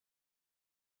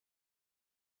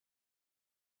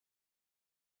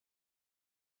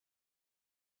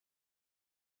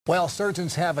Well,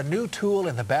 surgeons have a new tool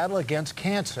in the battle against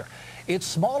cancer. It's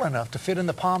small enough to fit in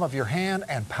the palm of your hand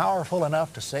and powerful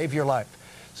enough to save your life.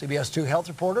 CBS 2 health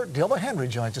reporter Dilba Henry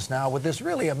joins us now with this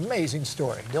really amazing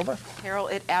story. Dilba? Carol,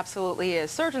 it absolutely is.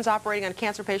 Surgeons operating on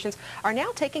cancer patients are now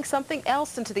taking something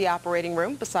else into the operating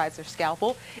room besides their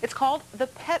scalpel. It's called the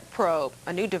PET probe,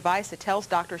 a new device that tells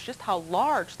doctors just how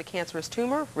large the cancerous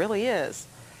tumor really is.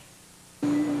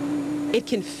 It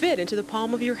can fit into the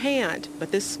palm of your hand,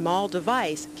 but this small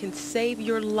device can save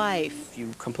your life. If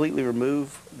you completely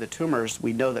remove the tumors,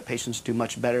 we know that patients do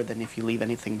much better than if you leave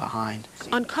anything behind.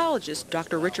 Oncologist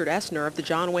Dr. Richard Essner of the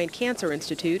John Wayne Cancer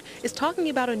Institute is talking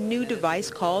about a new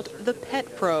device called the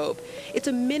PET probe. It's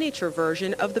a miniature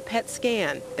version of the PET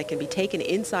scan that can be taken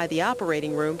inside the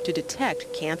operating room to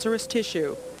detect cancerous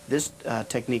tissue. This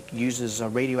technique uses a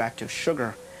radioactive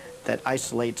sugar that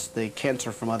isolates the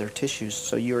cancer from other tissues,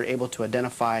 so you're able to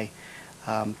identify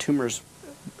tumors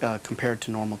compared to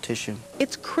normal tissue.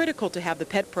 It's critical to have the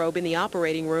PET probe in the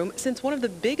operating room since one of the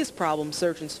biggest problems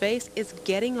surgeons face is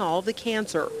getting all of the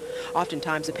cancer.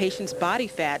 Oftentimes a patient's body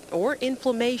fat or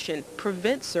inflammation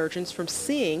prevents surgeons from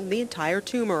seeing the entire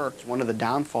tumor. One of the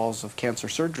downfalls of cancer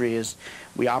surgery is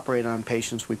we operate on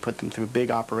patients, we put them through big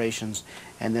operations,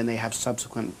 and then they have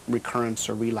subsequent recurrence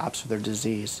or relapse of their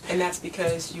disease. And that's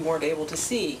because you weren't able to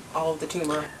see all of the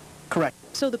tumor? Correct.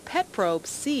 So the PET probe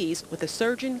sees what the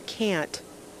surgeon can't.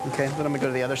 Okay, then I'm going to go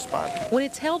to the other spot. When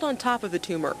it's held on top of the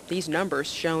tumor, these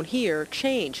numbers shown here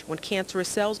change when cancerous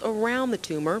cells around the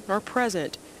tumor are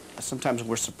present. Sometimes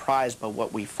we're surprised by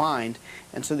what we find,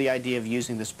 and so the idea of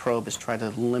using this probe is try to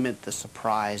limit the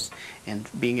surprise and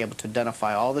being able to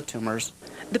identify all the tumors.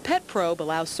 The PET probe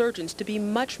allows surgeons to be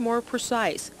much more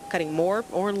precise, cutting more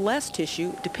or less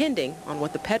tissue depending on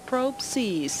what the PET probe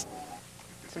sees.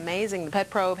 It's amazing. The PET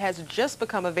probe has just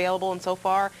become available, and so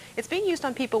far it's being used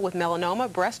on people with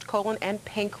melanoma, breast, colon, and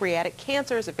pancreatic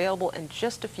cancers, available in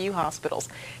just a few hospitals.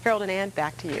 Harold and Ann,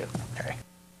 back to you. Okay.